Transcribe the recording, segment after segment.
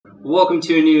Welcome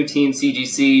to a new Team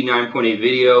CGC 9.8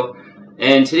 video,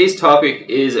 and today's topic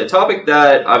is a topic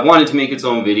that I've wanted to make its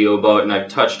own video about, and I've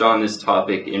touched on this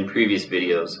topic in previous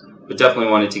videos, but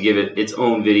definitely wanted to give it its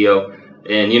own video.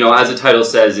 And as the title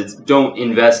says, it's don't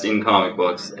invest in comic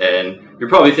books. And you're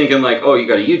probably thinking like, oh, you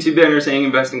got a YouTube banner saying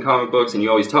invest in comic books, and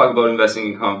you always talk about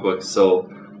investing in comic books, so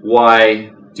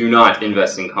why do not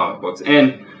invest in comic books?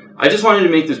 And I just wanted to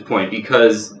make this point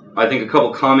because I think a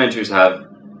couple commenters have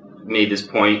made this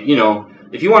point.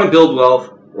 If you want to build wealth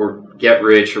or get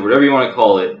rich or whatever you want to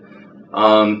call it,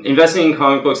 investing in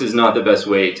comic books is not the best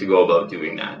way to go about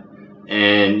doing that.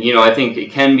 And I think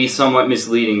it can be somewhat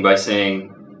misleading by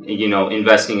saying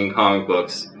investing in comic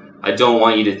books. I don't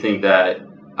want you to think that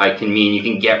I can mean you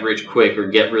can get rich quick or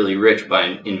get really rich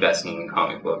by investing in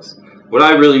comic books. What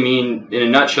I really mean in a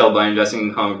nutshell by investing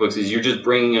in comic books is you're just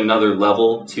bringing another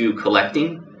level to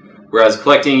collecting. Whereas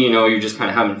collecting, you're just kind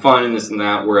of having fun and this and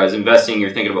that. Whereas investing,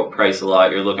 you're thinking about price a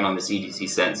lot. You're looking on the CGC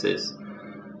census.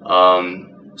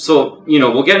 So,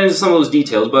 we'll get into some of those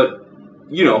details. But,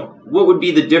 what would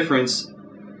be the difference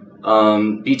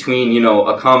between,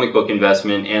 a comic book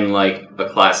investment and like a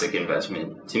classic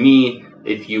investment? To me,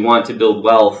 if you want to build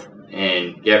wealth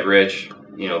and get rich,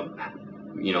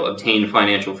 obtain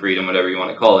financial freedom, whatever you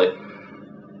want to call it,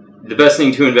 the best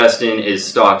thing to invest in is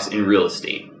stocks and real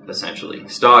estate. Essentially,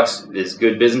 stocks is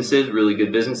good businesses, really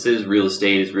good businesses. Real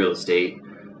estate is real estate.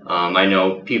 I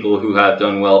know people who have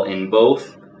done well in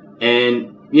both.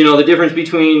 And the difference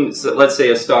between, let's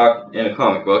say, a stock and a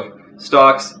comic book.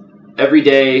 Stocks, every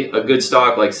day, a good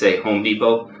stock like say Home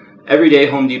Depot. Every day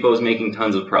Home Depot is making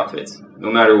tons of profits, no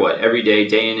matter what. Every day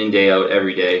in and day out,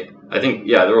 every day. I think,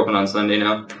 yeah, they're open on Sunday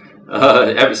now.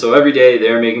 So every day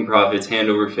they're making profits, hand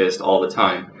over fist, all the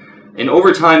time. And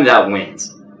over time that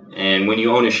wins. And when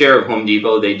you own a share of Home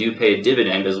Depot, they do pay a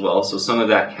dividend as well. So some of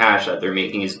that cash that they're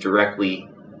making is directly,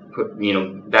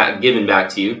 given back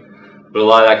to you. But a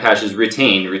lot of that cash is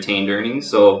retained earnings.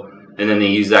 So, and then they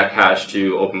use that cash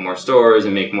to open more stores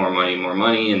and make more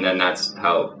money. And then that's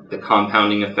how the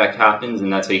compounding effect happens.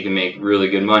 And that's how you can make really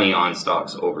good money on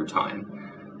stocks over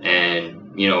time.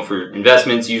 And, for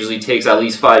investments, usually takes at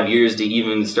least 5 years to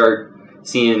even start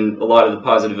seeing a lot of the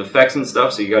positive effects and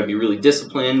stuff. So you got to be really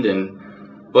disciplined.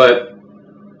 But,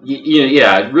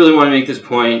 I really want to make this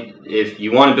point. If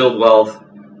you want to build wealth,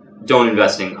 don't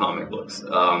invest in comic books.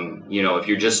 If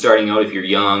you're just starting out, if you're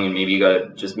young and maybe you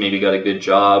got a good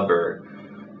job, or,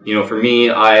 for me,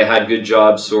 I had good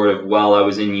jobs sort of while I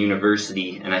was in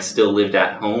university and I still lived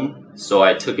at home. So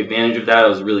I took advantage of that. I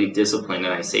was really disciplined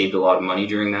and I saved a lot of money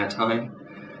during that time.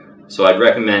 So I'd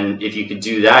recommend if you could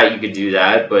do that, you could do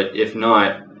that. But if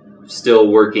not, still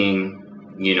working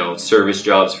service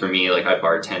jobs for me, like I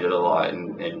bartended a lot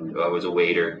and I was a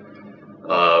waiter.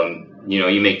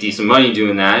 You make decent money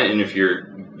doing that, and if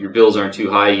your bills aren't too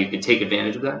high, you could take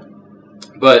advantage of that.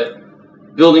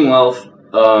 But building wealth,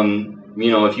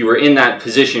 if you were in that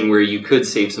position where you could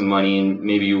save some money and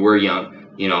maybe you were young,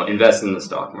 invest in the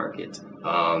stock market.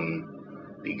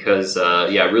 Because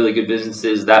really good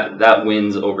businesses, that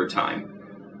wins over time.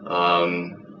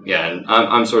 And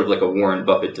I'm sort of like a Warren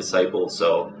Buffett disciple,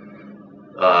 so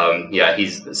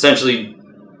he's essentially,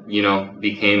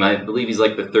 became, I believe he's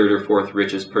like the third or fourth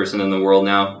richest person in the world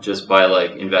now, just by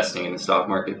like investing in the stock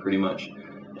market pretty much.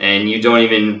 And you don't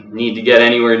even need to get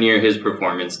anywhere near his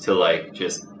performance to like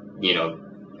just,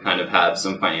 kind of have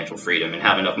some financial freedom and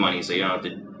have enough money so you don't have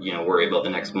to, worry about the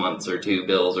next month's or two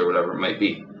bills or whatever it might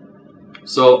be.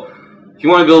 So if you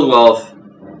want to build wealth,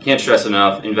 can't stress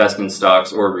enough, invest in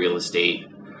stocks or real estate.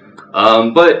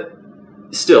 But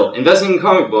still, investing in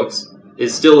comic books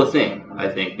is still a thing, I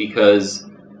think, because,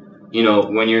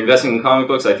 when you're investing in comic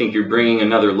books, I think you're bringing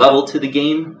another level to the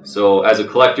game. So as a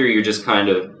collector, you're just kind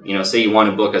of, say you want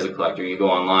a book as a collector, you go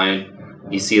online,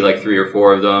 you see like 3 or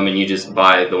 4 of them, and you just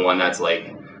buy the one that's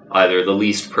like either the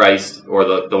least priced or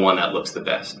the one that looks the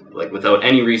best. Like without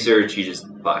any research, you just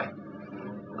buy.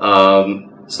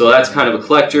 So that's kind of a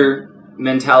collector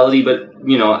mentality, but,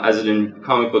 as a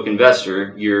comic book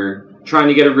investor, you're trying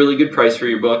to get a really good price for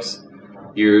your books.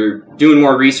 You're doing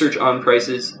more research on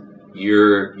prices.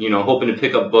 You're, hoping to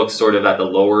pick up books sort of at the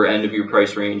lower end of your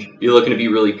price range. You're looking to be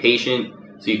really patient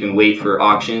so you can wait for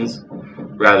auctions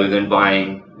rather than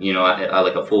buying, at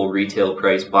like a full retail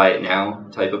price, buy it now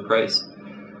type of price.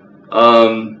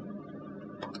 And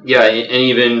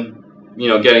even,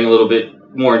 getting a little bit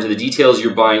more into the details,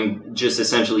 you're buying just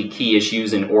essentially key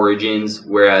issues and origins,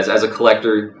 whereas as a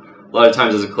collector, a lot of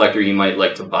times as a collector, you might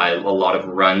like to buy a lot of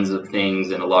runs of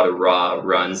things and a lot of raw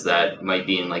runs that might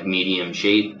be in like medium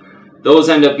shape. Those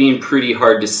end up being pretty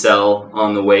hard to sell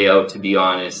on the way out, to be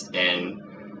honest. And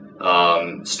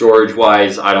Storage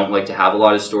wise, I don't like to have a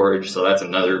lot of storage, so that's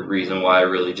another reason why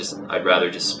I'd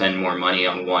rather just spend more money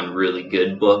on one really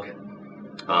good book.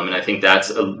 And I think that's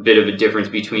a bit of a difference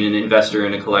between an investor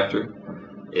and a collector.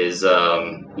 Is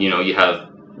you know, you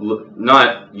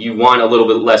want a little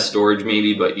bit less storage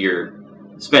maybe, but you're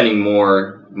spending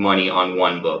more money on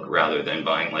one book rather than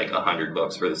buying like 100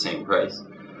 books for the same price.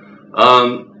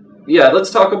 Yeah,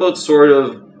 let's talk about sort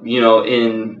of, you know,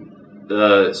 in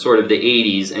the sort of the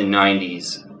 80s and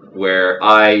 90s, where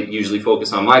I usually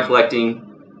focus on my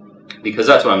collecting because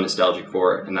that's what I'm nostalgic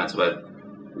for and that's what I,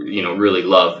 you know, really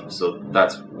love. So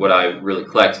that's what I really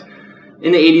collect.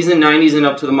 In the 80s and 90s and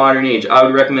up to the modern age, I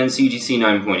would recommend CGC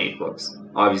 9.8 books.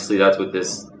 Obviously, that's what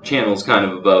this channel is kind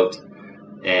of about.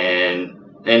 And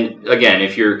again,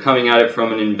 if you're coming at it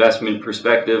from an investment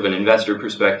perspective, an investor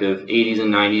perspective, 80s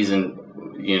and 90s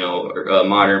and, you know,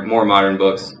 more modern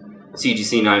books,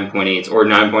 CGC 9.8s or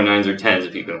 9.9s or 10s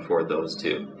if you can afford those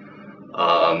too.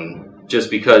 Just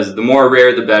because the more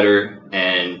rare the better,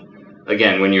 and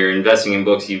again, when you're investing in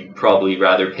books, you'd probably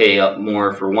rather pay up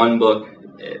more for one book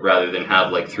rather than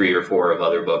have like 3 or 4 of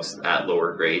other books at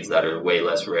lower grades that are way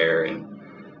less rare and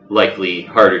likely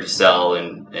harder to sell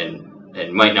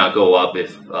and might not go up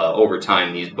if over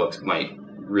time these books might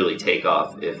really take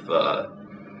off if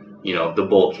you know, the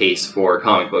bull case for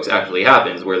comic books actually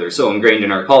happens, where they're so ingrained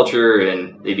in our culture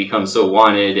and they become so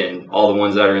wanted, and all the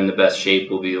ones that are in the best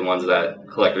shape will be the ones that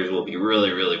collectors will be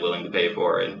really, really willing to pay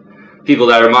for. And people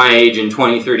that are my age in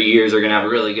 20, 30 years are going to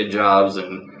have really good jobs,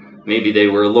 and maybe they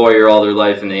were a lawyer all their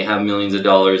life and they have millions of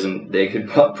dollars and they could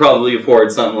probably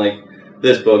afford something like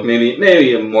this book,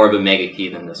 maybe more of a mega key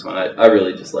than this one. I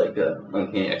really just like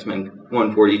Uncanny X-Men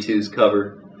 142's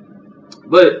cover.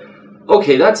 But,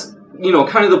 okay, that's, you know,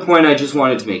 kind of the point I just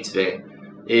wanted to make today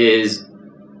is,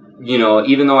 you know,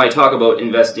 even though I talk about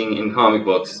investing in comic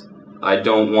books, I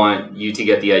don't want you to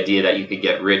get the idea that you could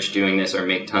get rich doing this or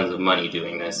make tons of money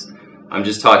doing this. I'm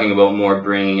just talking about more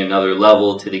bringing another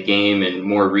level to the game and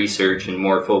more research and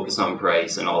more focus on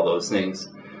price and all those things.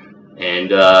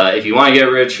 And if you want to get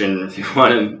rich and if you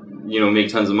want to, you know, make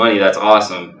tons of money, that's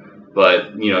awesome.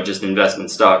 But, you know, just invest in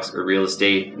stocks or real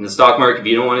estate. In the stock market, if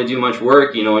you don't want to do much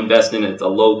work, you know, invest in a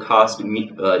low-cost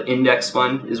index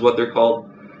fund is what they're called.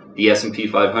 The S&P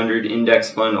 500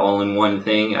 index fund, all in one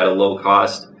thing at a low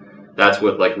cost. That's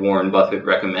what, like, Warren Buffett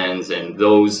recommends. And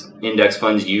those index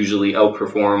funds usually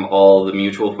outperform all the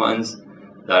mutual funds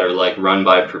that are, like, run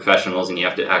by professionals, and you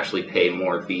have to actually pay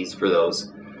more fees for those.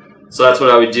 So that's what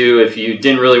I would do if you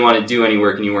didn't really want to do any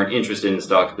work and you weren't interested in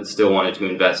stocks but still wanted to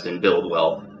invest and build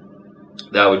wealth.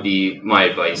 That would be my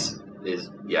advice, is,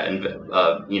 yeah,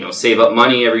 you know, save up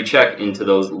money every check into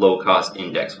those low-cost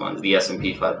index funds, the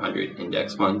S&P 500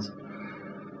 index funds.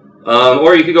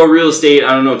 Or you could go real estate.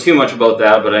 I don't know too much about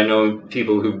that, but I know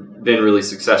people who've been really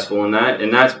successful in that,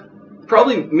 and that's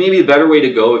probably maybe a better way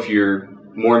to go if you're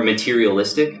more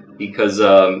materialistic, because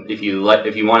if you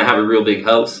want to have a real big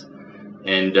house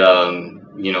and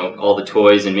you know, all the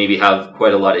toys, and maybe have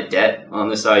quite a lot of debt on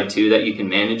the side too that you can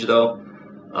manage though.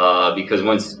 Because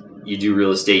once you do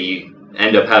real estate, you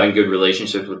end up having good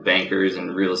relationships with bankers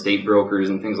and real estate brokers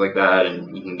and things like that,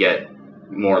 and you can get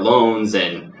more loans,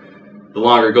 and the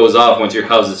longer it goes off, once your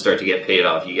houses start to get paid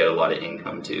off, you get a lot of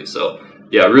income too. So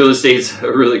yeah, real estate's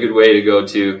a really good way to go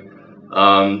to.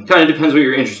 Kind of depends what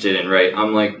you're interested in, right?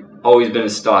 I'm like always been a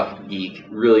stock geek,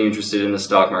 really interested in the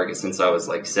stock market since I was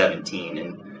like 17,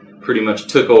 and pretty much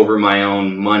took over my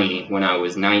own money when I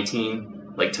was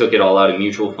 19, like took it all out of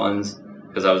mutual funds.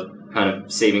 Because I was kind of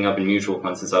saving up in mutual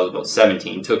funds since I was about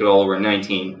 17, took it all over at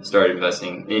 19, started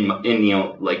investing in you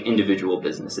know, like individual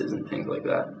businesses and things like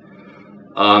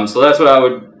that. So that's what I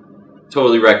would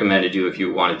totally recommend to do if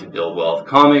you wanted to build wealth.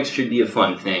 Comics should be a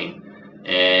fun thing,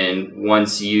 and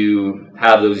once you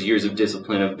have those years of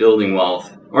discipline of building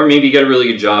wealth, or maybe you get a really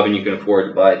good job and you can afford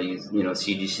to buy these, you know,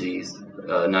 CGCs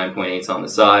 9.8s on the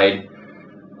side.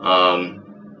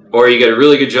 Or you get a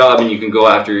really good job and you can go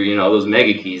after, you know, those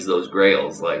mega keys, those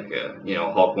grails, like, you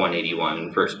know, Hulk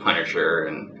 181, first Punisher,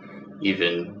 and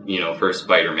even, you know, first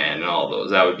Spider-Man and all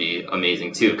those. That would be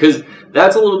amazing too, because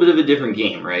that's a little bit of a different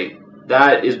game, right?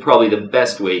 That is probably the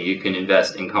best way you can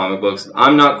invest in comic books.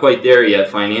 I'm not quite there yet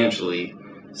financially,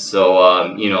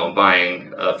 so, you know,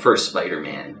 buying a first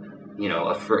Spider-Man, you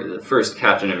know, the first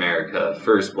Captain America,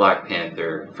 first Black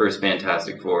Panther, first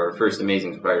Fantastic Four, first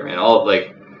Amazing Spider-Man, all,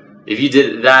 like, if you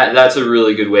did that, that's a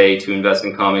really good way to invest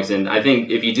in comics. And I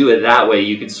think if you do it that way,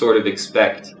 you could sort of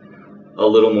expect a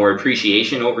little more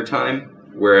appreciation over time.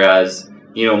 Whereas,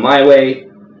 you know, my way,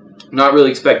 not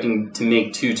really expecting to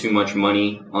make too much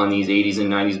money on these 80s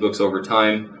and 90s books over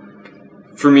time.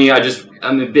 for me,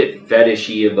 I'm a bit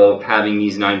fetishy about having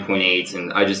these 9.8s,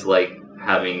 and I just like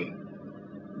having,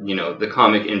 you know, the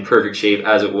comic in perfect shape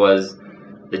as it was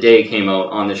the day it came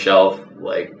out on the shelf.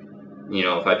 Like, you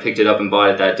know, if I picked it up and bought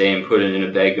it that day and put it in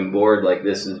a bag and board, like,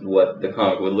 this is what the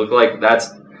comic would look like. That's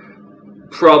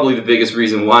probably the biggest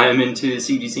reason why I'm into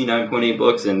CGC 9.8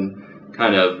 books and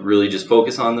kind of really just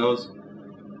focus on those.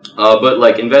 But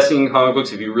like investing in comic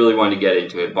books, if you really want to get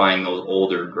into it, buying those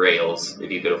older grails,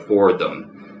 if you could afford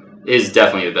them, is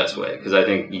definitely the best way. Because I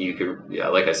think you could, yeah,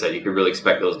 like I said, you could really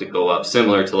expect those to go up,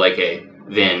 similar to like a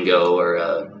Van Gogh or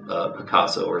a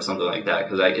Picasso or something like that.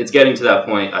 Because it's getting to that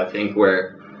point, I think,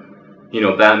 where, you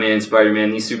know, Batman,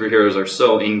 Spider-Man, these superheroes are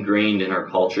so ingrained in our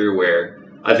culture where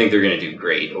I think they're going to do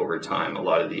great over time. A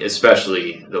lot of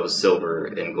especially those Silver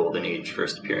and Golden Age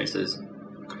first appearances.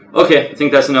 Okay, I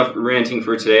think that's enough ranting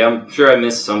for today. I'm sure I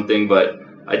missed something, but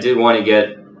I did want to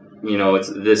get, you know,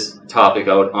 this topic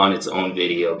out on its own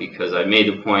video because I made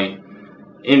the point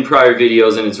in prior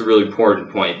videos, and it's a really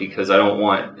important point because I don't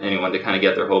want anyone to kind of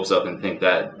get their hopes up and think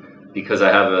that because I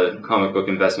have a comic book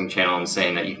investing channel, I'm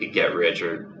saying that you could get rich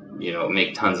or, you know,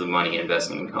 make tons of money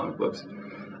investing in comic books.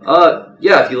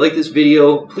 Yeah, if you like this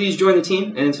video, please join the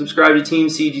team and subscribe to Team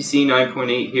CGC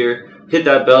 9.8 here. Hit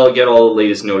that bell, get all the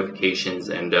latest notifications,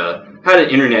 and had an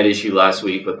internet issue last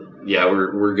week, but yeah,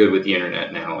 we're good with the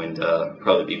internet now, and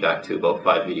probably be back to about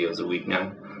 5 videos a week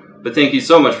now. But thank you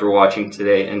so much for watching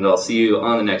today, and I'll see you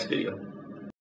on the next video.